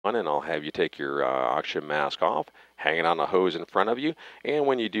and I'll have you take your oxygen mask off, hang it on a hose in front of you, and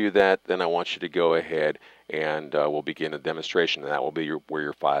when you do that, then I want you to go ahead and we'll begin a demonstration, and that will be where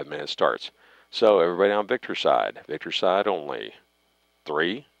your 5 minutes starts. So everybody on Victor's side only.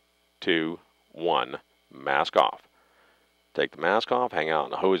 3, 2, 1, mask off. Take the mask off, hang out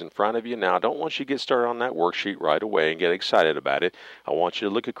on the hose in front of you. Now, I don't want you to get started on that worksheet right away and get excited about it. I want you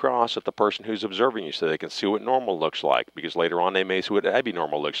to look across at the person who's observing you so they can see what normal looks like, because later on they may see what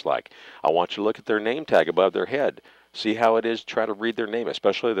abnormal looks like. I want you to look at their name tag above their head. See how it is to try to read their name,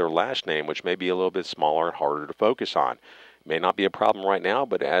 especially their last name, which may be a little bit smaller and harder to focus on. May not be a problem right now,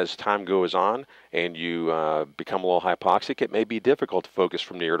 but as time goes on and you become a little hypoxic, it may be difficult to focus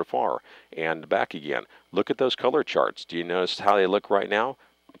from near to far and back again. Look at those color charts. Do you notice how they look right now?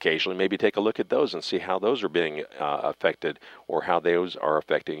 Occasionally, maybe take a look at those and see how those are being affected, or how those are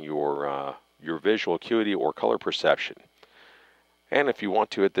affecting your visual acuity or color perception. And if you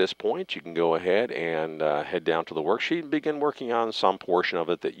want to at this point, you can go ahead and head down to the worksheet and begin working on some portion of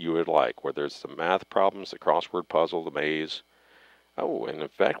it that you would like, whether it's the math problems, the crossword puzzle, the maze. Oh, and in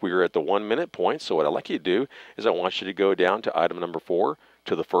fact, we are at the 1 minute point, so what I'd like you to do is I want you to go down to item number 4,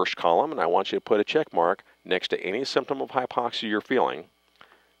 to the first column, and I want you to put a check mark next to any symptom of hypoxia you're feeling.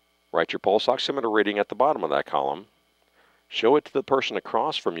 Write your pulse oximeter reading at the bottom of that column. Show it to the person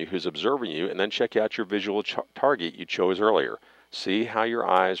across from you who's observing you, and then check out your visual target you chose earlier. See how your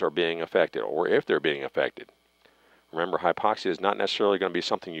eyes are being affected, or if they're being affected. Remember, hypoxia is not necessarily going to be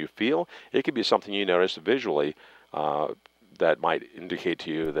something you feel. It could be something you notice visually that might indicate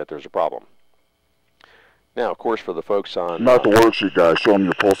to you that there's a problem. Now, of course, for the folks on... Not the worksheet, guys. Show them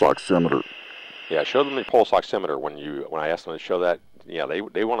your pulse oximeter. Yeah, show them the pulse oximeter when I ask them to show that. Yeah,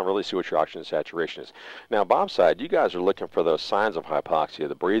 they want to really see what your oxygen saturation is. Now, Bob's side, you guys are looking for those signs of hypoxia,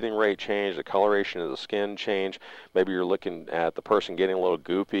 the breathing rate change, the coloration of the skin change. Maybe you're looking at the person getting a little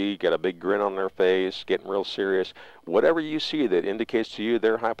goofy, get a big grin on their face, getting real serious. Whatever you see that indicates to you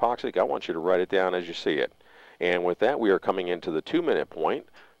they're hypoxic, I want you to write it down as you see it. And with that, we are coming into the 2 minute point.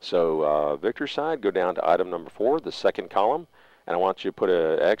 So Victor's side, go down to item number 4, the second column, and I want you to put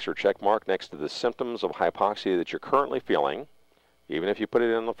an X or check mark next to the symptoms of hypoxia that you're currently feeling. Even if you put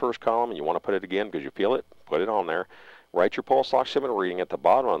it in the first column and you want to put it again because you feel it, put it on there. Write your pulse oximeter reading at the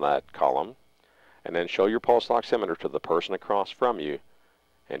bottom of that column, and then show your pulse oximeter to the person across from you,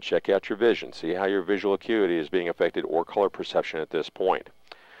 and check out your vision. See how your visual acuity is being affected or color perception at this point.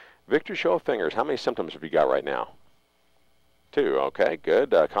 Victor, show of fingers. How many symptoms have you got right now? 2. Okay,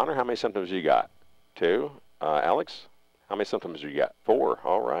 good. Connor, how many symptoms have you got? 2. Alex, how many symptoms have you got? 4.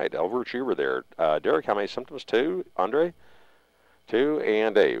 All right. Overachiever there. Derek, how many symptoms? 2. Andre? 2.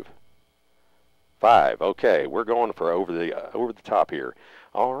 And Dave? 5. Okay, we're going for over the top here.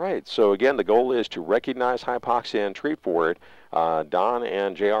 All right. So again, the goal is to recognize hypoxia and treat for it. Don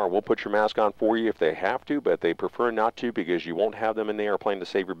and JR will put your mask on for you if they have to, but they prefer not to because you won't have them in the airplane to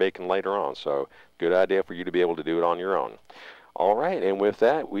save your bacon later on. So good idea for you to be able to do it on your own. All right, and with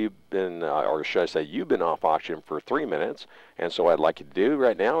that, we've been, or should I say, you've been off oxygen for 3 minutes. And so what I'd like you to do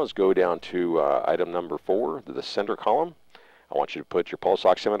right now is go down to item number 4, the center column. I want you to put your pulse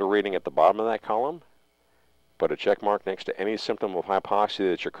oximeter reading at the bottom of that column. Put a check mark next to any symptom of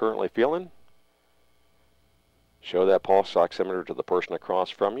hypoxia that you're currently feeling. Show that pulse oximeter to the person across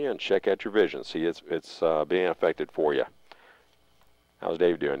from you and check out your vision. See, it's being affected for you. How's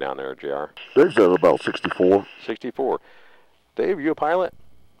Dave doing down there, JR? Dave's at about 64. 64. Dave, you a pilot?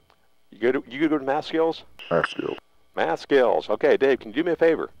 You good to go to math skills? Math skills. Math skills. Okay, Dave, can you do me a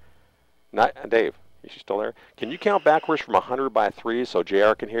favor? Dave, is she still there? Can you count backwards from 100 by 3 so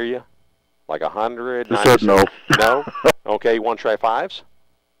JR can hear you? Like 100? He said no. No? Okay, you want to try 5s?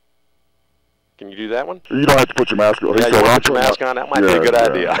 Can you do that one? You don't have to put your mask on. Yeah, you want to put your mask on? That might be a good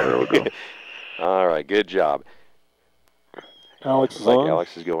idea. There we go. All right, good job. Alex is on.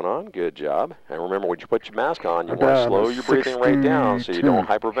 Alex is going on. Good job. And remember, when you put your mask on, you want to slow your breathing rate down so you don't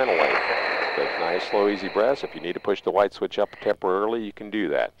hyperventilate. Take nice, slow, easy breaths. If you need to push the white switch up temporarily, you can do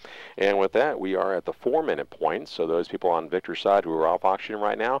that. And with that, we are at the 4 minute point. So those people on Victor's side who are off oxygen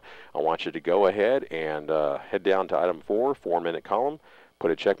right now, I want you to go ahead and head down to item 4, 4 minute column. Put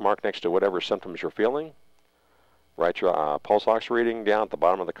a check mark next to whatever symptoms you're feeling. Write your pulse ox reading down at the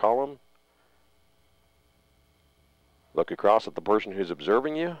bottom of the column. Look across at the person who's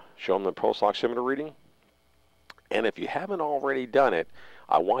observing you. Show them the pulse oximeter reading. And if you haven't already done it,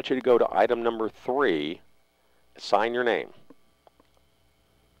 I want you to go to item number 3. Sign your name.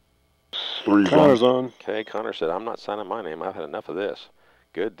 Connor's on. Okay, Connor said, I'm not signing my name. I've had enough of this.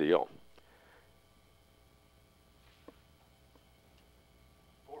 Good deal.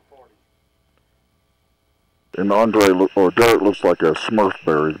 440. And Derek looks like a Smurf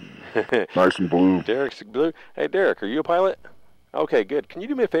berry. Nice and blue. Derek's blue. Hey, Derek, are you a pilot? Okay, good. Can you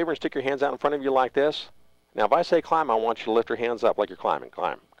do me a favor and stick your hands out in front of you like this? Now, if I say climb, I want you to lift your hands up like you're climbing.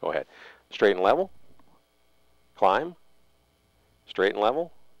 Climb. Go ahead. Straight and level. Climb. Straight and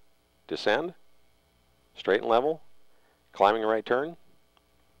level. Descend. Straight and level. Climbing right turn.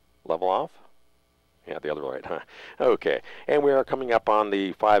 Level off. Yeah, the other way, huh? Okay. And we are coming up on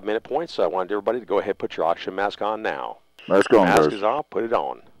the 5-minute point, so I wanted everybody to go ahead and put your oxygen mask on now. Mask on, mask guys. Is off. Put it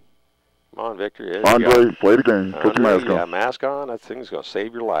on. Come on, Victor. Andre, play the game. Put your mask on. Yeah, mask on. That thing's going to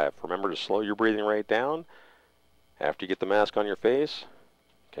save your life. Remember to slow your breathing rate down. After you get the mask on your face,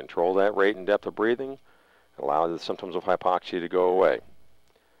 control that rate and depth of breathing. Allow the symptoms of hypoxia to go away.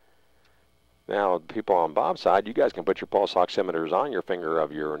 Now, people on Bob's side, you guys can put your pulse oximeters on your finger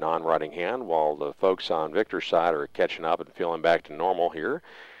of your non-writing hand, while the folks on Victor's side are catching up and feeling back to normal here.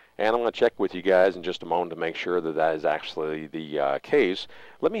 And I'm going to check with you guys in just a moment to make sure that that is actually the case.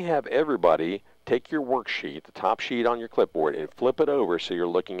 Let me have everybody take your worksheet, the top sheet on your clipboard, and flip it over so you're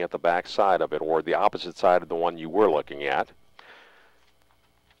looking at the back side of it, or the opposite side of the one you were looking at.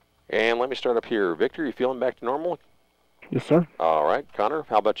 And let me start up here. Victor, you feeling back to normal? Yes, sir. All right. Connor,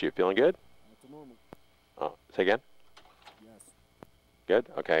 how about you? Feeling good? Back to normal. Say again? Yes. Good.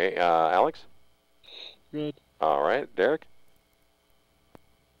 Okay. Alex? Good. All right. Derek?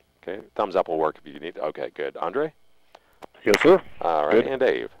 Okay. Thumbs up will work if you need. Okay, good. Andre? Yes, sir. All right. Good. And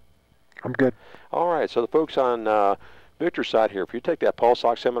Dave? I'm good. All right. So the folks on Victor's side here, if you take that pulse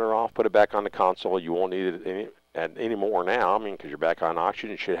oximeter off, put it back on the console, you won't need it any more now. I mean, because you're back on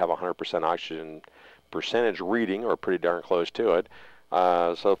oxygen, you should have 100% oxygen percentage reading, or pretty darn close to it.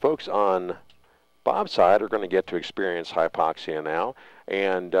 So folks on Bob's side are going to get to experience hypoxia now,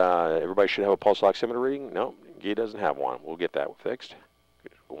 and everybody should have a pulse oximeter reading. No, he doesn't have one. We'll get that fixed.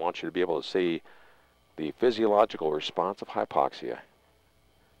 We want you to be able to see the physiological response of hypoxia.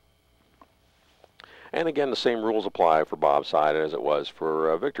 And again, the same rules apply for Bob's side as it was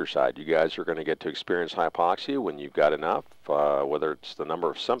for Victor's side. You guys are going to get to experience hypoxia when you've got enough, whether it's the number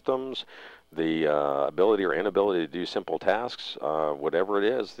of symptoms, the ability or inability to do simple tasks, whatever it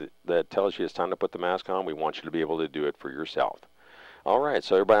is that tells you it's time to put the mask on. We want you to be able to do it for yourself. All right,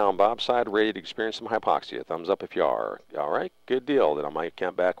 so everybody on Bob's side ready to experience some hypoxia? Thumbs up if you are. All right, good deal. Then I might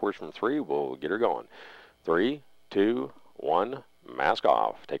count backwards from 3. We'll get her going. 3, 2, 1, mask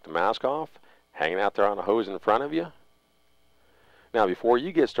off. Take the mask off. Hanging out there on a hose in front of you. Now, before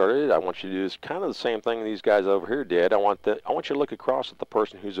you get started, I want you to do this kind of the same thing these guys over here did. I want you to look across at the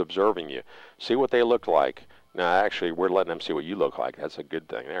person who's observing you. See what they look like. Now, actually, we're letting them see what you look like. That's a good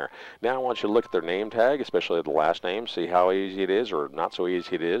thing there. Now, I want you to look at their name tag, especially the last name, see how easy it is or not so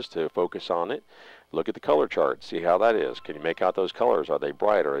easy it is to focus on it. Look at the color chart. See how that is. Can you make out those colors? Are they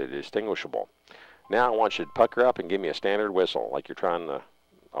bright? Are they distinguishable? Now, I want you to pucker up and give me a standard whistle, like you're trying to.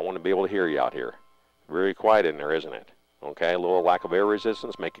 I want to be able to hear you out here. Very quiet in there, isn't it? Okay, a little lack of air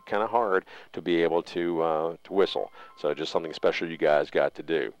resistance make it kind of hard to be able to whistle. So just something special you guys got to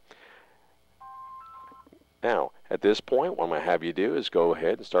do. Now, at this point, what I'm going to have you do is go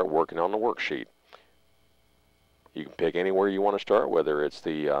ahead and start working on the worksheet. You can pick anywhere you want to start, whether it's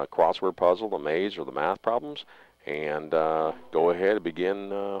the crossword puzzle, the maze, or the math problems, and go ahead and begin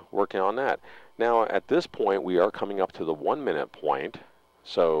working on that. Now, at this point, we are coming up to the 1-minute point.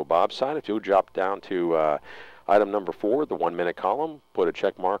 So Bob's side, if you'll drop down to item number 4, the 1-minute column, put a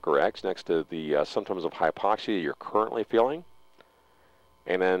check mark or X next to the symptoms of hypoxia you're currently feeling,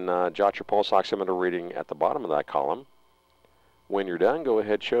 and then jot your pulse oximeter reading at the bottom of that column. When you're done, go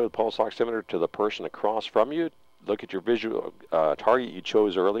ahead and show the pulse oximeter to the person across from you. Look at your visual target you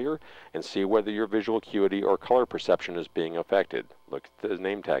chose earlier and see whether your visual acuity or color perception is being affected. Look at the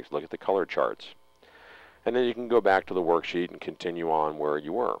name tags, look at the color charts. And then you can go back to the worksheet and continue on where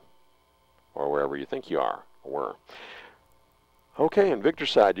you were, or wherever you think you are or were. Okay, on Victor's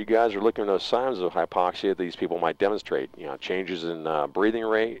side, you guys are looking at those signs of hypoxia these people might demonstrate. You know, changes in breathing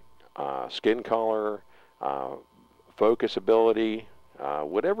rate, skin color, focus ability,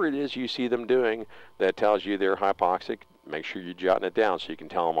 whatever it is you see them doing that tells you they're hypoxic. Make sure you're jotting it down so you can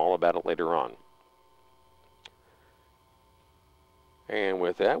tell them all about it later on. And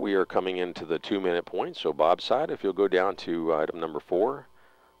with that, we are coming into the 2-minute point. So Bob's side, if you'll go down to item number 4,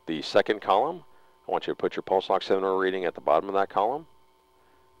 the second column, I want you to put your pulse oximeter reading at the bottom of that column.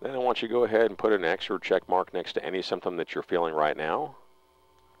 Then I want you to go ahead and put an X or check mark next to any symptom that you're feeling right now.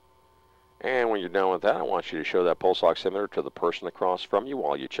 And when you're done with that, I want you to show that pulse oximeter to the person across from you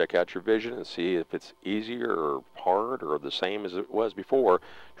while you check out your vision and see if it's easier or hard or the same as it was before,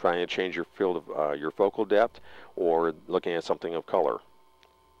 trying to change your field of your focal depth or looking at something of color.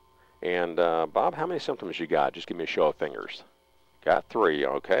 And Bob, how many symptoms you got? Just give me a show of fingers. Got 3.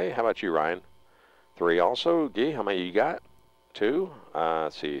 Okay. How about you, Ryan? 3 also. Guy, how many you got? 2.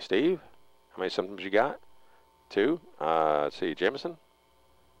 Let's see, Steve, how many symptoms you got? 2. Let's see, Jameson.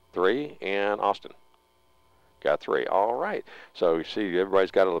 3. And Austin. Got 3. All right. So you see,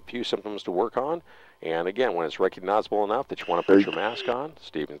 everybody's got a few symptoms to work on. And again, when it's recognizable enough that you want to put your mask on,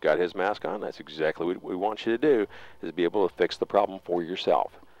 Stephen's got his mask on. That's exactly what we want you to do, is be able to fix the problem for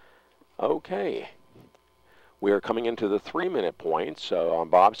yourself. Okay. We are coming into the 3-minute point. So on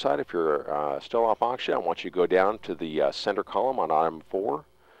Bob's side, if you're still off oxygen, I want you to go down to the center column on item 4.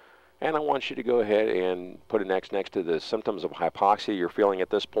 And I want you to go ahead and put an X next to the symptoms of hypoxia you're feeling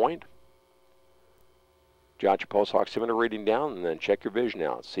at this point. Jot your pulse oximeter reading down and then check your vision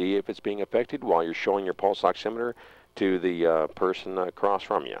out. See if it's being affected while you're showing your pulse oximeter to the person across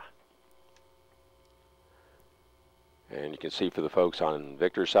from you. And you can see for the folks on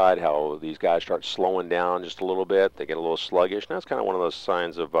Victor's side how these guys start slowing down just a little bit. They get a little sluggish. And that's kind of one of those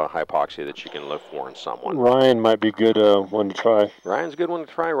signs of hypoxia that you can look for in someone. Ryan might be good one to try. Ryan's a good one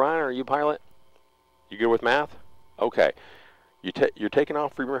to try. Ryan, are you pilot? You good with math? Okay. You're taking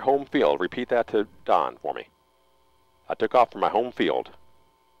off from your home field. Repeat that to Don for me. I took off from my home field.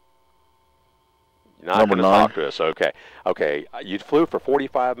 You're not going to talk to us. Okay. Okay. You flew for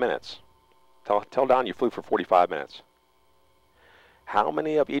 45 minutes. Tell Don you flew for 45 minutes. How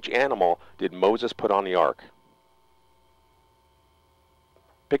many of each animal did Moses put on the ark?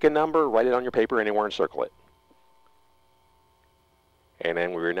 Pick a number, write it on your paper anywhere and circle it. And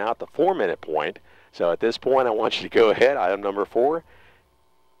then we're now at the 4-minute point. So at this point, I want you to go ahead, item number 4,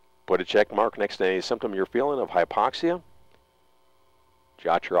 put a check mark next to any symptom you're feeling of hypoxia.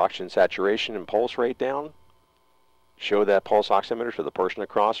 Jot your oxygen saturation and pulse rate down. Show that pulse oximeter to the person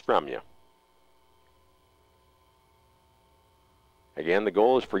across from you. Again, the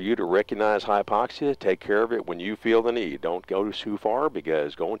goal is for you to recognize hypoxia, take care of it when you feel the need. Don't go too far,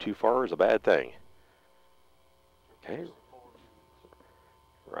 because going too far is a bad thing. Okay.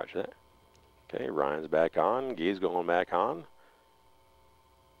 Roger that. Okay, Ryan's back on. Guy's going back on.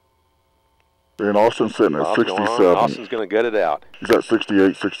 And Austin's sitting at 67. Austin's going to gut it out. He's at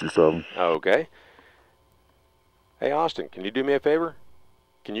 68, 67. Okay. Hey, Austin, can you do me a favor?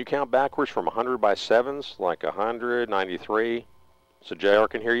 Can you count backwards from 100 by 7s, like 100, 93, so JR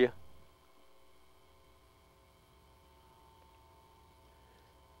can hear you?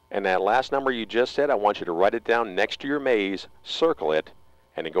 And that last number you just said, I want you to write it down next to your maze, circle it,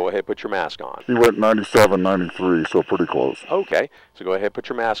 and then go ahead and put your mask on. He went 97, 93, so pretty close. Okay, so go ahead and put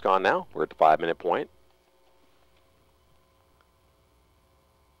your mask on now. We're at the 5-minute point.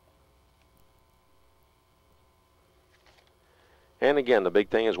 And again, the big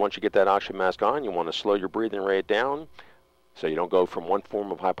thing is once you get that oxygen mask on, you want to slow your breathing rate down so you don't go from one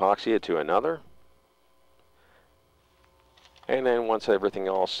form of hypoxia to another. And then once everything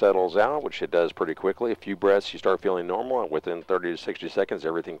all settles out, which it does pretty quickly, a few breaths, you start feeling normal, and within 30 to 60 seconds,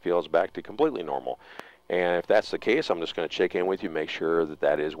 everything feels back to completely normal. And if that's the case, I'm just going to check in with you, make sure that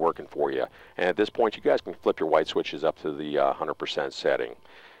that is working for you. And at this point, you guys can flip your white switches up to the 100% setting.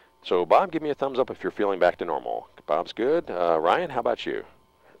 So, Bob, give me a thumbs up if you're feeling back to normal. Bob's good. Ryan, how about you?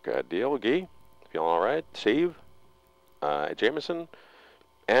 Good deal. Guy, feeling all right? Steve, Jameson,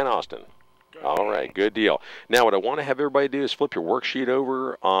 and Austin. All right, good deal. Now, what I want to have everybody do is flip your worksheet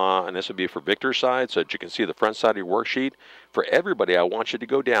over, and this would be for Victor's side, so that you can see the front side of your worksheet. For everybody, I want you to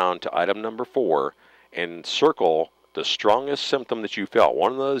go down to item number 4 and circle the strongest symptom that you felt.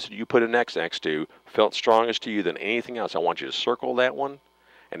 One of those you put an X next to felt strongest to you than anything else. I want you to circle that one,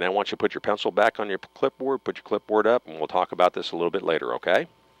 and then I want you to put your pencil back on your clipboard, put your clipboard up, and we'll talk about this a little bit later, okay?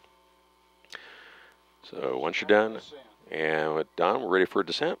 So once you're done, and we're done, we're ready for a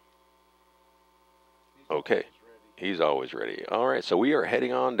descent. Okay, he's always ready. All right, so we are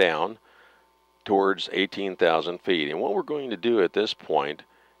heading on down towards 18,000 feet. And what we're going to do at this point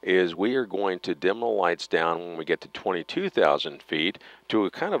is we are going to dim the lights down when we get to 22,000 feet to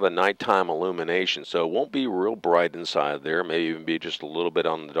a kind of a nighttime illumination. So it won't be real bright inside there, maybe even be just a little bit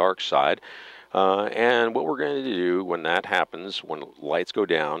on the dark side. And what we're going to do when that happens, when lights go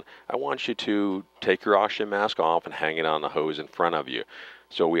down, I want you to take your oxygen mask off and hang it on the hose in front of you.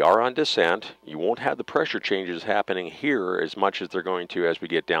 So we are on descent. You won't have the pressure changes happening here as much as they're going to as we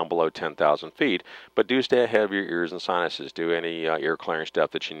get down below 10,000 feet. But do stay ahead of your ears and sinuses. Do any ear clearing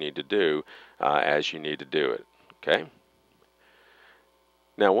stuff that you need to do as you need to do it. Okay?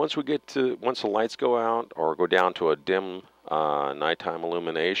 Now, once the lights go out or go down to a dim nighttime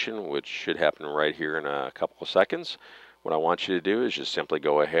illumination, which should happen right here in a couple of seconds, what I want you to do is just simply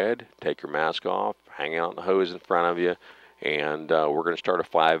go ahead, take your mask off, hang out on the hose in front of you, And we're going to start a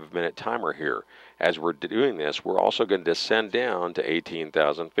 5-minute timer here. As we're doing this, we're also going to descend down to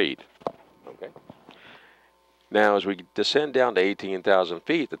 18,000 feet. Okay. Now, as we descend down to 18,000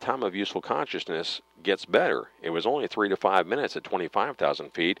 feet, the time of useful consciousness gets better. It was only 3 to 5 minutes at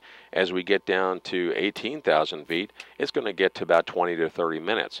 25,000 feet. As we get down to 18,000 feet, it's going to get to about 20 to 30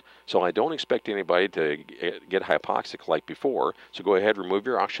 minutes. So I don't expect anybody to get hypoxic like before. So go ahead, remove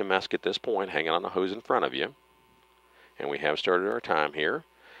your oxygen mask at this point, hang it on the hose in front of you. And we have started our time here.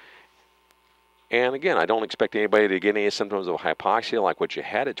 And again, I don't expect anybody to get any symptoms of hypoxia like what you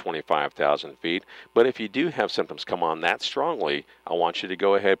had at 25,000 feet. But if you do have symptoms come on that strongly, I want you to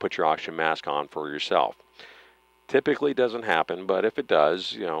go ahead and put your oxygen mask on for yourself. Typically doesn't happen, but if it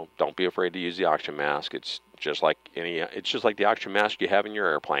does, don't be afraid to use the oxygen mask. It's just like the oxygen mask you have in your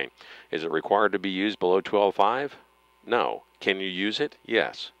airplane. Is it required to be used below 12.5? No. Can you use it?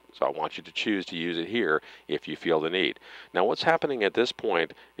 Yes. So I want you to choose to use it here if you feel the need. Now what's happening at this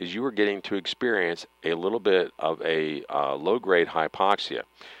point is you are getting to experience a little bit of a low-grade hypoxia.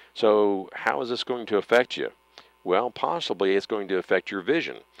 So how is this going to affect you? Well, possibly it's going to affect your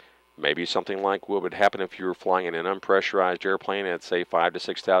vision. Maybe something like what would happen if you were flying in an unpressurized airplane at, say, 5,000 to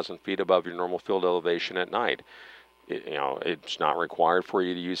 6,000 feet above your normal field elevation at night. It's not required for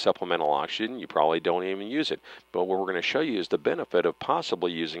you to use supplemental oxygen. You probably don't even use it. But what we're going to show you is the benefit of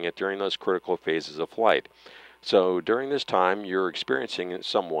possibly using it during those critical phases of flight. So during this time, you're experiencing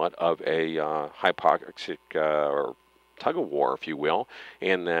somewhat of a hypoxic or tug of war, if you will,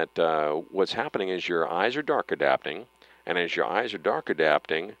 in that what's happening is your eyes are dark adapting. And as your eyes are dark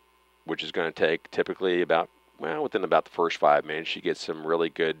adapting, which is going to take typically within about the first 5 minutes, you get some really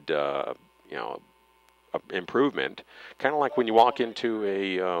good, improvement. Kind of like when you walk into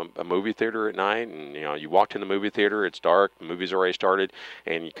a movie theater at night, and you walked in the movie theater, it's dark, the movie's already started,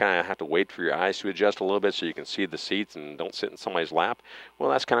 and you kind of have to wait for your eyes to adjust a little bit so you can see the seats and don't sit in somebody's lap. Well,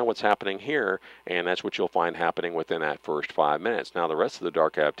 that's kind of what's happening here, and that's what you'll find happening within that first 5 minutes. Now, the rest of the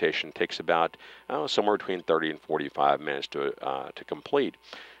dark adaptation takes about somewhere between 30 and 45 minutes to complete.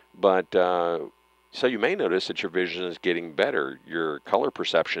 But so you may notice that your vision is getting better, your color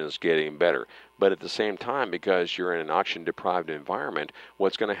perception is getting better, but at the same time, because you're in an oxygen-deprived environment,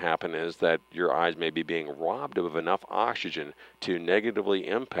 what's going to happen is that your eyes may be being robbed of enough oxygen to negatively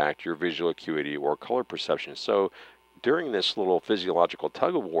impact your visual acuity or color perception. So during this little physiological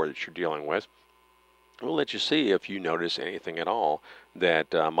tug-of-war that you're dealing with, we'll let you see if you notice anything at all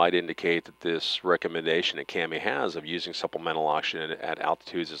that might indicate that this recommendation that CAMI has of using supplemental oxygen at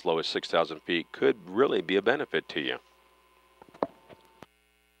altitudes as low as 6,000 feet could really be a benefit to you.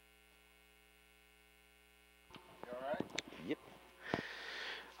 Yep.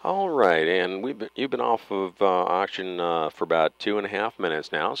 All right, and you've been off of oxygen for about 2.5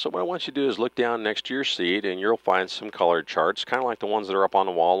 minutes now. So what I want you to do is look down next to your seat, and you'll find some colored charts, kind of like the ones that are up on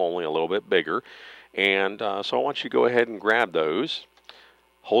the wall, only a little bit bigger. And so I want you to go ahead and grab those.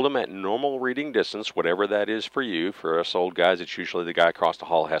 Hold them at normal reading distance, whatever that is for you. For us old guys, it's usually the guy across the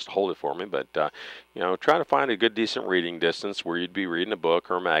hall has to hold it for me. But, try to find a good, decent reading distance where you'd be reading a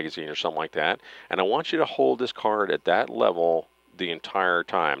book or a magazine or something like that. And I want you to hold this card at that level the entire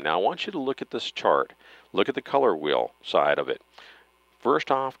time. Now, I want you to look at this chart. Look at the color wheel side of it.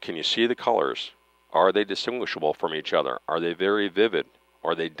 First off, can you see the colors? Are they distinguishable from each other? Are they very vivid?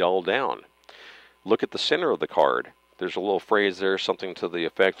 Are they dulled down? Look at the center of the card. There's a little phrase there, something to the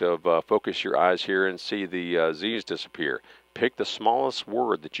effect of focus your eyes here and see the Z's disappear. Pick the smallest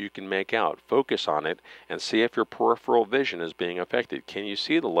word that you can make out, focus on it, and see if your peripheral vision is being affected. Can you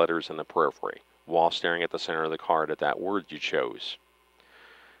see the letters in the periphery while staring at the center of the card at that word you chose?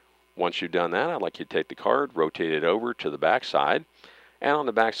 Once you've done that, I'd like you to take the card, rotate it over to the back side, and on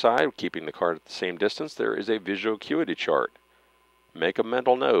the back side, keeping the card at the same distance, there is a visual acuity chart. Make a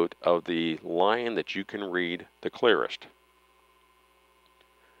mental note of the line that you can read the clearest.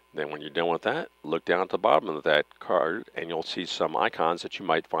 Then when you're done with that, look down at the bottom of that card and you'll see some icons that you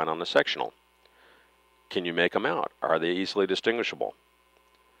might find on the sectional. Can you make them out? Are they easily distinguishable?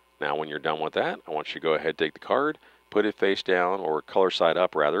 Now when you're done with that, I want you to go ahead and take the card, put it face down, or color side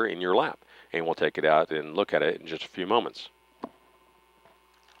up rather, in your lap. And we'll take it out and look at it in just a few moments.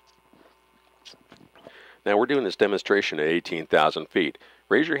 Now we're doing this demonstration at 18,000 feet.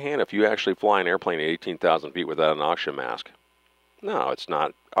 Raise your hand if you actually fly an airplane at 18,000 feet without an oxygen mask. No, it's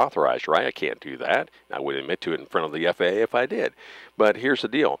not authorized, right? I can't do that. I would admit to it in front of the FAA if I did. But here's the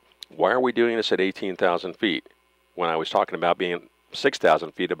deal. Why are we doing this at 18,000 feet when I was talking about being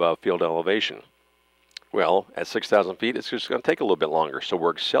 6,000 feet above field elevation? Well, at 6,000 feet, it's just going to take a little bit longer. So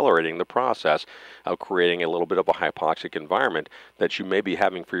we're accelerating the process of creating a little bit of a hypoxic environment that you may be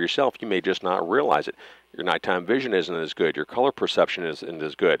having for yourself. You may just not realize it. Your nighttime vision isn't as good. Your color perception isn't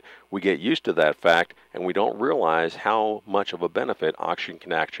as good. We get used to that fact, and we don't realize how much of a benefit oxygen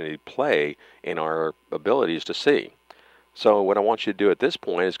can actually play in our abilities to see. So what I want you to do at this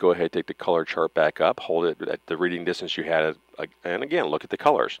point is go ahead, take the color chart back up, hold it at the reading distance you had, and again, look at the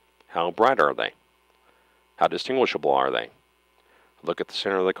colors. How bright are they? How distinguishable are they? Look at the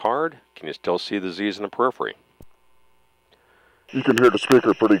center of the card. Can you still see the Z's in the periphery? You can hear the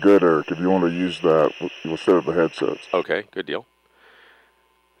speaker pretty good, Eric, if you want to use that instead of the headsets. Okay, good deal.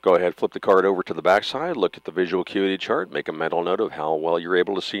 Go ahead, flip the card over to the back side, look at the visual acuity chart, make a mental note of how well you're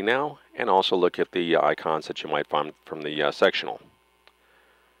able to see now, and also look at the icons that you might find from the sectional.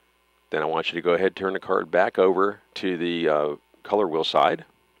 Then I want you to go ahead and turn the card back over to the color wheel side,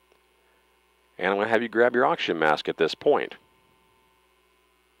 and I'm going to have you grab your oxygen mask at this point.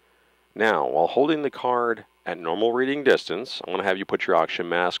 Now, while holding the card at normal reading distance, I'm going to have you put your oxygen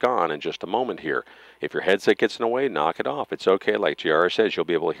mask on in just a moment here. If your headset gets in the way, knock it off. It's okay. Like JR says, you'll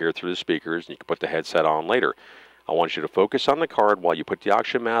be able to hear through the speakers, and you can put the headset on later. I want you to focus on the card while you put the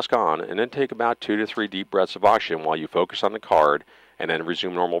oxygen mask on, and then take about 2 to 3 deep breaths of oxygen while you focus on the card, and then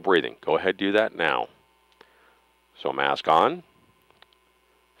resume normal breathing. Go ahead, do that now. So mask on,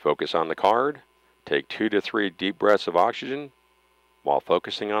 focus on the card, take 2 to 3 deep breaths of oxygen while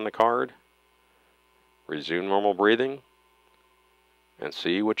focusing on the card. Resume normal breathing, and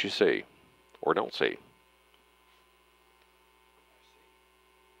see what you see, or don't see.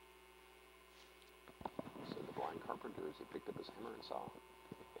 So the blind carpenter, as he picked up his hammer and saw.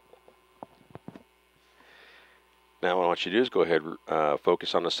 Now what I want you to do is go ahead,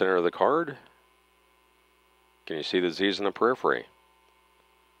 focus on the center of the card. Can you see the Z's in the periphery?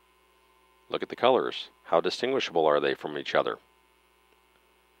 Look at the colors. How distinguishable are they from each other?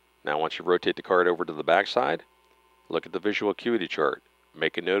 Now once you rotate the card over to the back side, look at the visual acuity chart.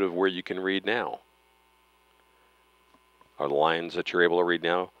 Make a note of where you can read now. Are the lines that you're able to read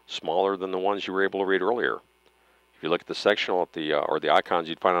now smaller than the ones you were able to read earlier? If you look at the sectional or the icons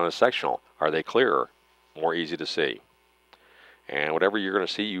you'd find on a sectional, are they clearer, more easy to see? And whatever you're going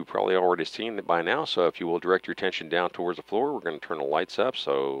to see, you've probably already seen it by now, so if you will direct your attention down towards the floor, we're going to turn the lights up,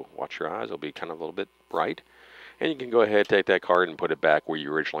 so watch your eyes. They'll be kind of a little bit bright. And you can go ahead, take that card and put it back where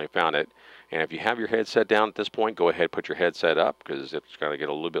you originally found it. And if you have your headset down at this point, go ahead, put your headset up, because it's going to get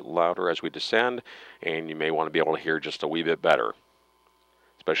a little bit louder as we descend, and you may want to be able to hear just a wee bit better,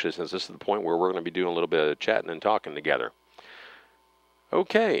 especially since this is the point where we're going to be doing a little bit of chatting and talking together.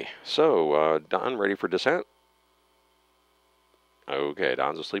 Okay, so Don, ready for descent? Okay,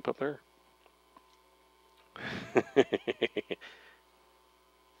 Don's asleep up there.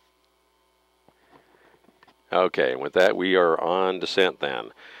 Okay, with that, we are on descent then.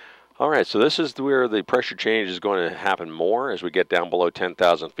 All right, so this is where the pressure change is going to happen more as we get down below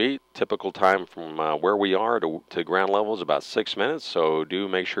 10,000 feet. Typical time from where we are to ground level is about 6 minutes, so do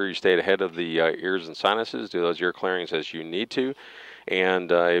make sure you stay ahead of the ears and sinuses. Do those ear clearings as you need to. And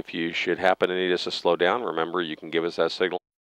if you should happen to need us to slow down, remember you can give us that signal.